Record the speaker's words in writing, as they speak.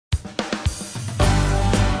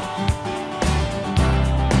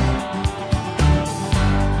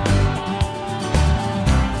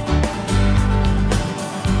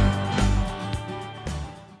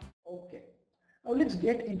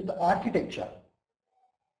get into the architecture.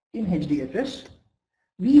 In HDFS,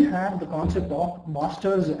 we have the concept of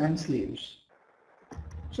masters and slaves.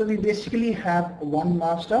 So we basically have one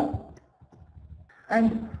master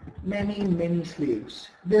and many slaves.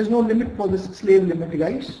 There's no limit for this slave limit,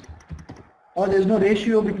 guys, or there's no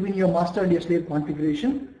ratio between your master and your slave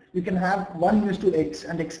configuration. You can have 1:x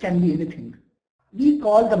and x can be anything. We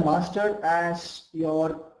call the master as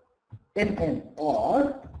your NN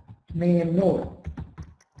or name node.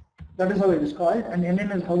 That is how it is called, and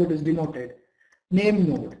NN is how it is denoted. Name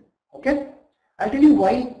node. Okay? I'll tell you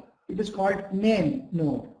why it is called name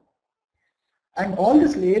node. And all the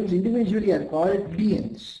slaves individually are called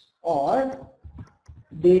DNs or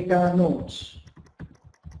data nodes.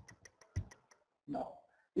 Now,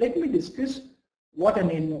 let me discuss what a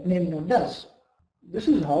name node does. This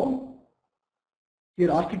is how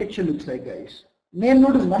your architecture looks like, guys. Name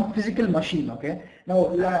node is one physical machine, okay?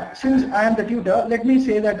 Now, since I am the tutor, let me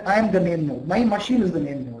say that I am the name node. My machine is the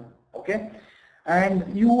name node, okay?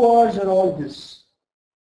 And yours are all this,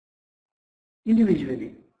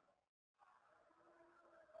 individually.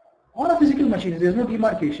 On a physical machine, there is no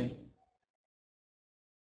demarcation,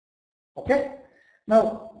 okay?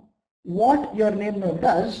 Now, what your name node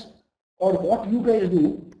does, or what you guys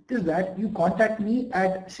do, is that you contact me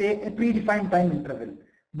at, say, a predefined time interval.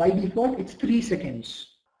 By default, it's 3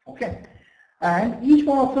 seconds, okay? And each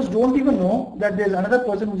one of us don't even know that there's another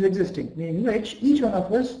person who's existing, meaning which each one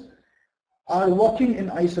of us are working in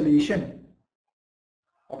isolation,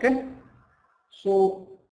 okay?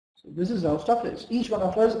 So this is how stuff is. Each one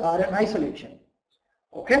of us are in isolation,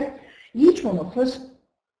 okay? Each one of us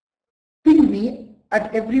ping me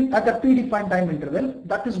at a predefined time interval.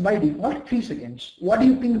 That is by default 3 seconds. What do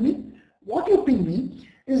you ping me? What you ping me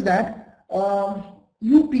is that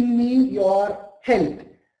you ping me your health.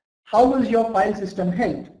 How is your file system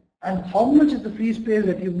health? And how much is the free space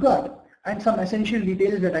that you've got? And some essential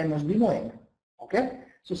details that I must be knowing. Okay?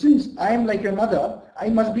 So since I am like your mother, I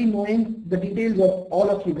must be knowing the details of all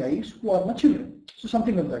of you guys who are my children. So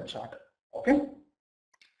something of that sort. Okay?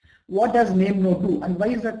 What does name node do? And why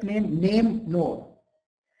is that name node?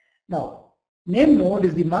 Now, name node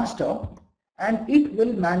is the master and it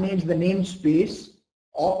will manage the namespace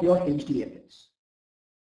of your HDFS.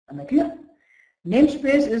 Am I clear?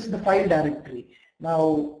 Namespace is the file directory.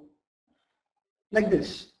 Now, like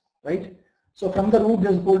this, right? So from the root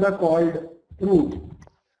there's a folder called root,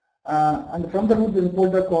 and from the root there's a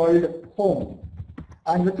folder called home,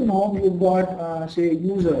 and within home you've got say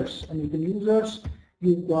users, and within users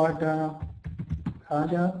you've got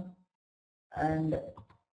Khaja, and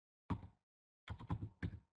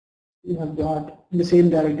you have got in the same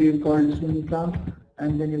directory called Sunita,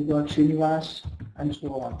 and then you've got Srinivas, and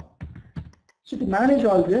so on. So to manage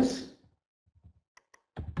all this,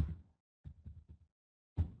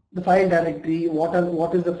 the file directory,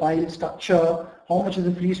 what is the file structure, how much is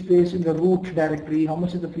the free space in the root directory, how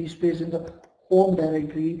much is the free space in the home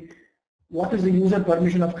directory, what is the user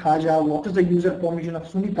permission of Khaja, what is the user permission of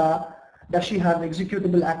Sunita, does she have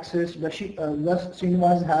executable access, does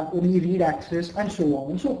Srinivas have only read access, and so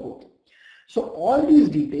on and so forth. So all these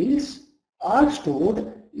details are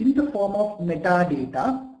stored in the form of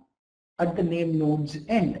metadata at the name node's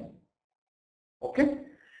end. Okay?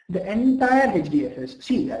 The entire HDFS,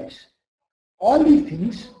 see guys, all these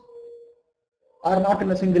things are not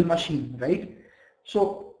in a single machine, right?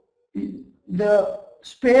 So the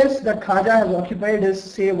space that Khaja has occupied is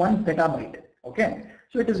say 1 petabyte, okay?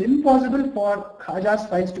 So it is impossible for Khaja's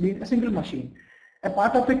files to be in a single machine. A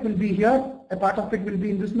part of it will be here, a part of it will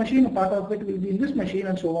be in this machine, a part of it will be in this machine,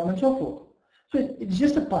 and so on and so forth. So it's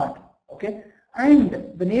just a part, okay?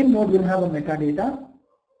 And the name node will have a metadata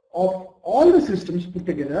of all the systems put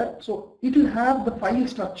together. So it will have the file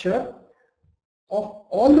structure of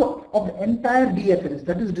the entire DFS,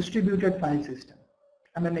 that is distributed file system.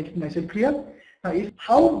 Am I making myself clear? Now,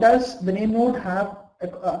 how does the name node have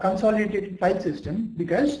a consolidated file system?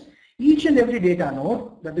 Because each and every data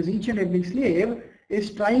node, that is each and every slave,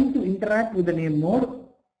 is trying to interact with the name node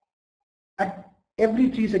at every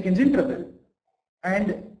 3 seconds interval,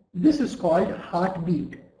 and this is called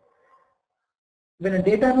heartbeat. When a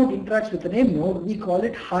data node interacts with the name node, we call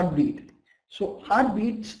it heartbeat. So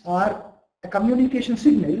heartbeats are a communication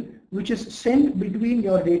signal which is sent between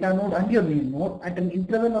your data node and your name node at an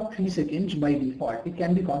interval of 3 seconds by default. It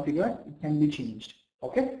can be configured, it can be changed.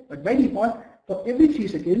 Okay, but by default, for every 3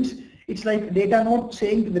 seconds, it's like data node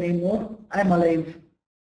saying to the name node, I'm alive,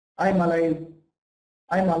 I'm alive,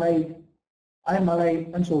 I'm alive, I'm alive,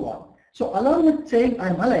 and so on. So along with saying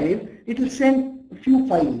I'm alive, it will send a few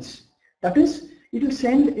files. That is, it will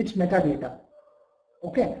send its metadata.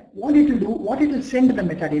 Okay, what it will do, what it will send the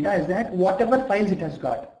metadata is that whatever files it has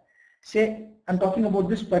got, say I'm talking about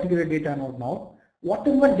this particular data node now,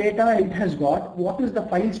 whatever data it has got, what is the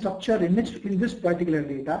file structure in this particular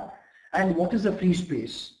data, and what is the free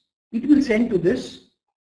space, it will send to this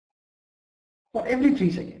for every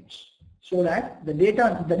 3 seconds, so that the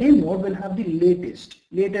name node will have the latest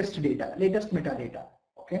data, latest metadata.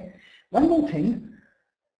 Okay, one more thing.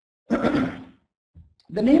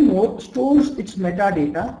 The name node stores its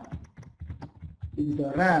metadata in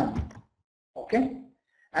the RAM. Okay,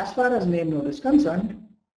 as far as name node is concerned,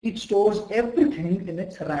 it stores everything in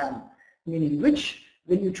its RAM, meaning which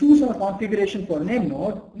when you choose a configuration for name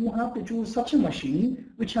node, you have to choose such a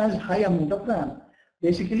machine which has high amount of RAM.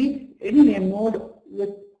 Basically, any name node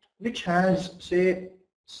which has say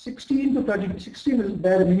 16 to 30, 16 is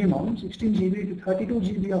bare minimum, 16 GB to 32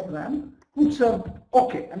 GB of RAM would serve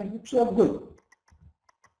okay. I mean, would serve good.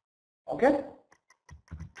 Okay,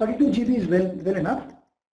 32 GB is well enough,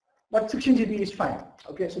 but 16 GB is fine.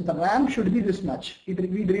 Okay, so the RAM should be this much. We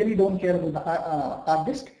really don't care about the hard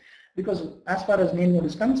disk, because as far as name node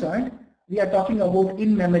is concerned, we are talking about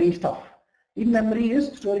in-memory stuff. In-memory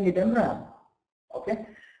is storing it in RAM. Okay,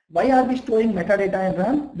 why are we storing metadata in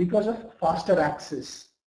RAM? Because of faster access.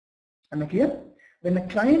 Am I clear? When a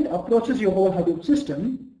client approaches your whole Hadoop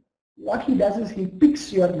system, what he does is he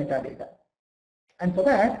picks your metadata, and for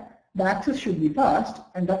that the access should be fast,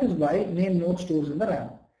 and that is why name node stores in the RAM.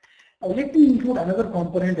 Now let me include another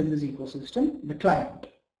component in this ecosystem, the client.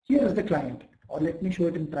 Here is the client, or let me show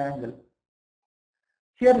it in triangle.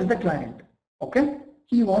 Here is the client. Okay,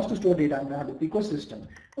 he wants to store data in the Hadoop ecosystem.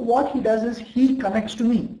 So what he does is he connects to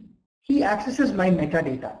me. He accesses my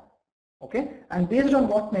metadata. Okay, and based on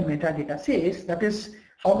what my metadata says, that is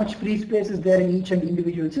how much free space is there in each and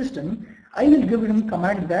individual system, I will give him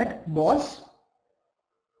command that, boss,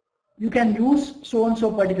 you can use so and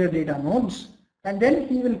so particular data nodes, and then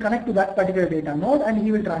he will connect to that particular data node and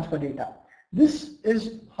he will transfer data. This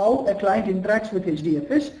is how a client interacts with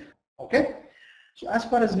HDFS. Okay, so as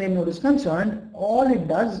far as name node is concerned, all it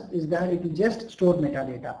does is that it will just store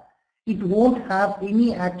metadata. It won't have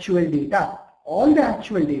any actual data. All the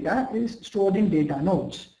actual data is stored in data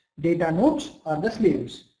nodes. Data nodes are the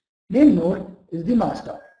slaves. Name node is the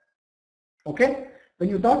master. Okay, when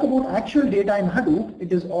you talk about actual data in Hadoop,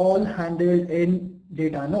 it is all handled in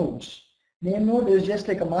data nodes. Name node is just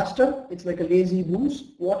like a master. It's like a lazy goose.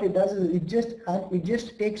 What it does is it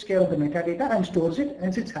just takes care of the metadata and stores it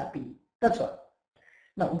and sits happy. That's all.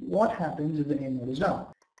 Now, what happens if the name node is down?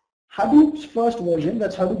 Hadoop's first version,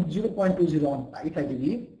 that's Hadoop 0.20 on life, I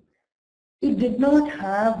believe, it did not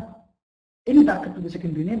have any backup to the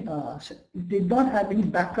secondary name. It did not have any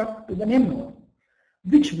backup to the name node,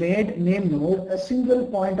 which made name node a single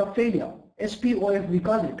point of failure. SPOF we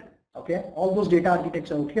call it. Okay, all those data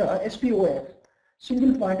architects out here, SPOF,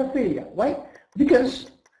 single point of failure. Why? Because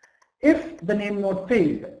if the name node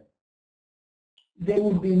failed, there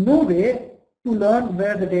would be no way to learn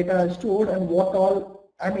where the data is stored and what all,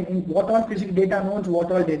 in what all physical data nodes,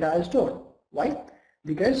 what all data is stored. Why?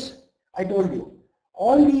 Because I told you,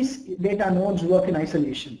 all these data nodes work in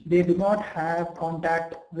isolation. They do not have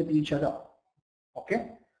contact with each other. Okay,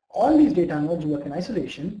 all these data nodes work in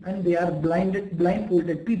isolation, and they are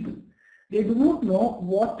blindfolded people. They do not know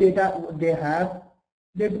what data they have.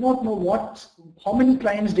 They do not know how many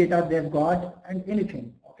clients data they've got and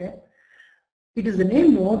anything. Okay, it is the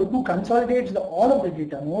name node who consolidates all of the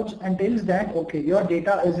data nodes and tells that, okay, your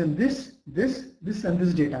data is in this and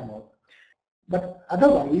this data node. But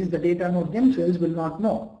otherwise, the data node themselves will not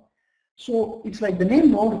know. So it's like the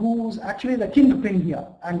name node who's actually the kingpin here,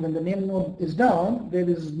 and when the name node is down, there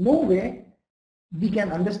is no way we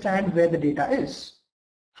can understand where the data is,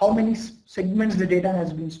 how many segments the data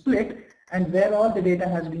has been split, and where all the data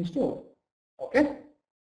has been stored. Okay,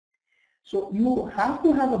 so you have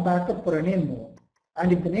to have a backup for a name node,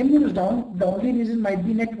 and if the name node is down, the only reason might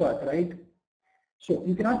be network, right? So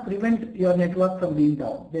you cannot prevent your network from being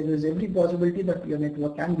down. There is every possibility that your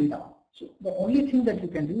network can be down. So the only thing that you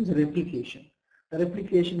can do is replication. The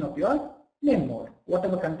replication of your name node.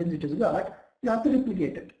 Whatever contents it has got, you have to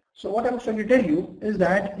replicate it. So what I was trying to tell you is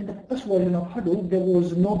that in the first version of Hadoop, there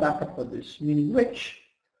was no backup for this, meaning which,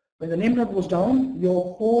 when the name node was down,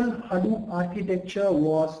 your whole Hadoop architecture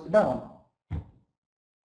was down.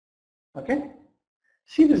 Okay?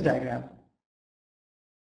 See this diagram.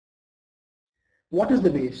 What is the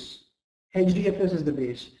base? HDFS is the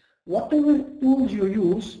base. Whatever tools you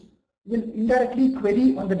use will indirectly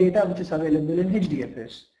query on the data which is available in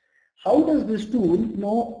HDFS. How does this tool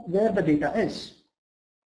know where the data is?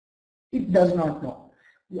 It does not know.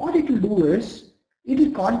 What it will do is, it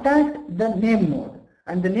will contact the name node.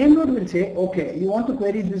 and the name node will say, okay, you want to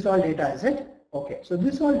query this all data, is it? Okay, so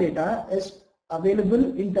this all data is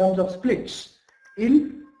available in terms of splits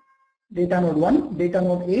in Datanode 1,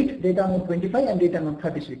 Datanode 8, Datanode 25 and Datanode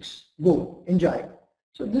 36. Go, enjoy.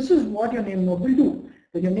 So this is what your name node will do.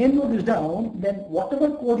 When your name node is down, then whatever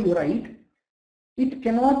code you write, it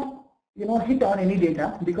cannot hit on any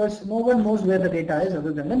data because no one knows where the data is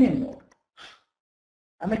other than the name node.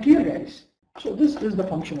 Am I clear, guys? So this is the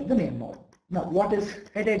function of the name node. Now what is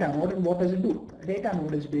a data node and what does it do? A data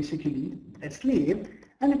node is basically a slave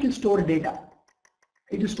and it will store data.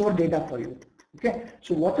 It will store data for you. Okay,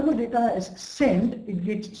 so whatever data is sent, it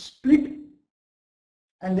gets split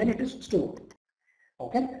and then it is stored.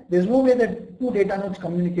 Okay, there's no way that two data nodes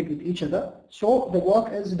communicate with each other, so the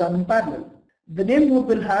work is done in parallel. The name node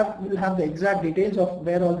will have the exact details of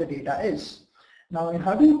where all the data is. Now in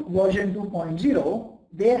Hadoop version 2.0,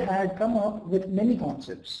 they had come up with many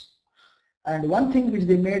concepts, and one thing which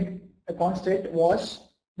they made a constant was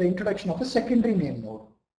the introduction of a secondary name node.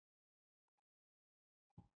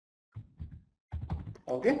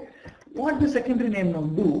 Okay, what the secondary name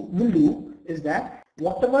node will do is that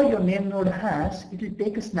whatever your name node has, it will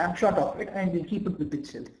take a snapshot of it and will keep it with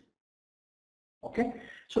itself. Okay,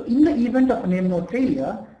 so in the event of a name node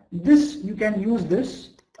failure, you can use this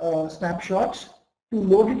snapshots to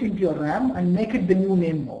load it into your RAM and make it the new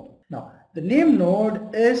name node. Now the name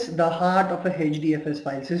node is the heart of a HDFS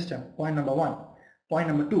file system. Point number one. Point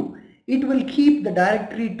number two, it will keep the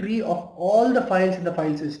directory tree of all the files in the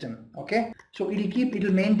file system. Okay, so it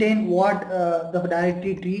will maintain what the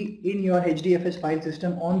directory tree in your HDFS file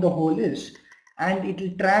system on the whole is, and it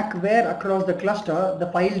will track where across the cluster the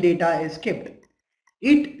file data is kept.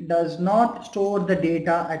 It does not store the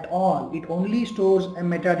data at all. It only stores a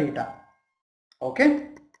metadata. Okay,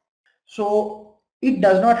 so it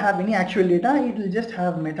does not have any actual data. It will just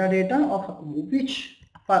have metadata of which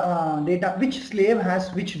which slave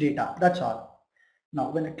has which data. That's all.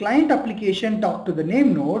 Now when a client application talks to the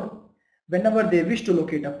name node, whenever they wish to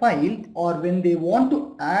locate a file or when they want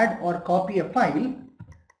to add or copy a file,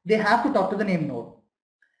 they have to talk to the name node.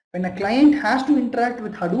 When a client has to interact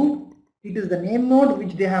with Hadoop, it is the name node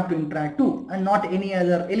which they have to interact to and not any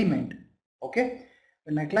other element. Okay,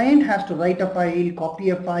 when a client has to write a file,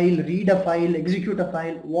 copy a file, read a file, execute a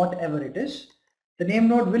file, whatever it is, the name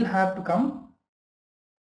node will have to come.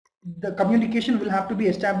 The communication will have to be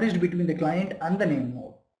established between the client and the name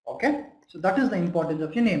node. Okay, so that is the importance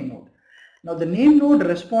of your name node. Now the name node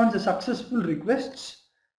responds to successful requests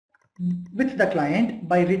with the client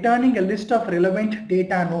by returning a list of relevant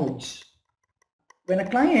data nodes. When a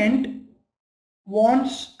client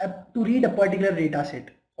wants to read a particular data set,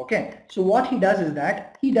 okay, so what he does is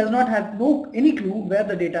that he does not have any clue where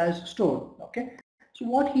the data is stored. Okay, so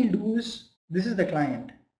what he'll do is, this is the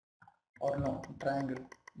client, or no, triangle.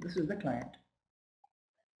 This is the client.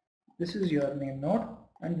 This is your name node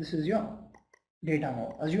and this is your data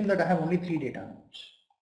node. Assume that I have only 3 data nodes.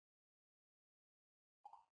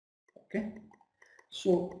 Okay,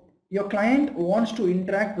 so your client wants to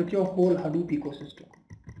interact with your whole Hadoop ecosystem.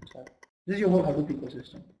 Sorry. This is your whole Hadoop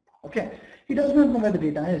ecosystem. Okay, he does not know where the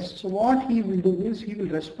data is. So what he will do is he will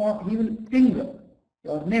ping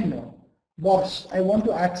your name node. Boss, I want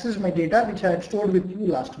to access my data which I had stored with you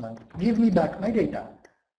last month. Give me back my data.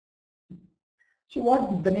 So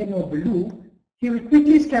what the name node will do, he will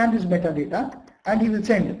quickly scan his metadata and he will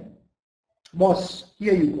send, boss,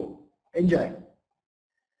 here you go, enjoy.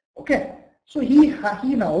 Okay, so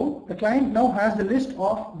the client now has the list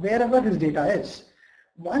of wherever his data is.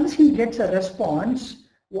 Once he gets a response,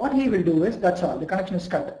 what he will do is, that's all, the connection is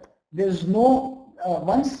cut. There's no,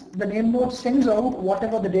 once the name node sends out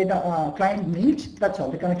whatever the data client needs, that's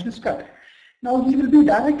all, the connection is cut. Now he will be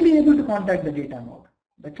directly able to contact the data node.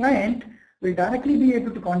 The client will directly be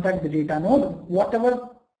able to contact the data node, whatever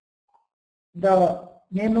the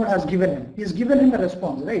name node has given him. He has given him a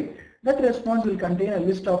response, right? That response will contain a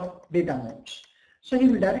list of data nodes. So he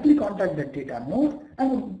will directly contact that data node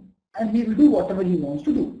and he will do whatever he wants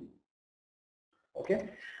to do. Okay,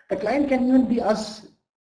 the client can even be us.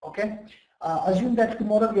 Okay, assume that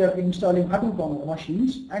tomorrow we are installing Hadoop on our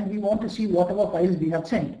machines and we want to see whatever files we have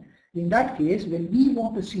sent. In that case, when we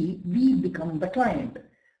want to see, we become the client.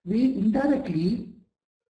 We indirectly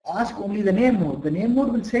ask only the name node. The name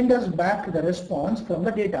node will send us back the response from the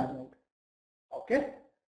data node. Okay,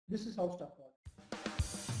 this is how stuff works.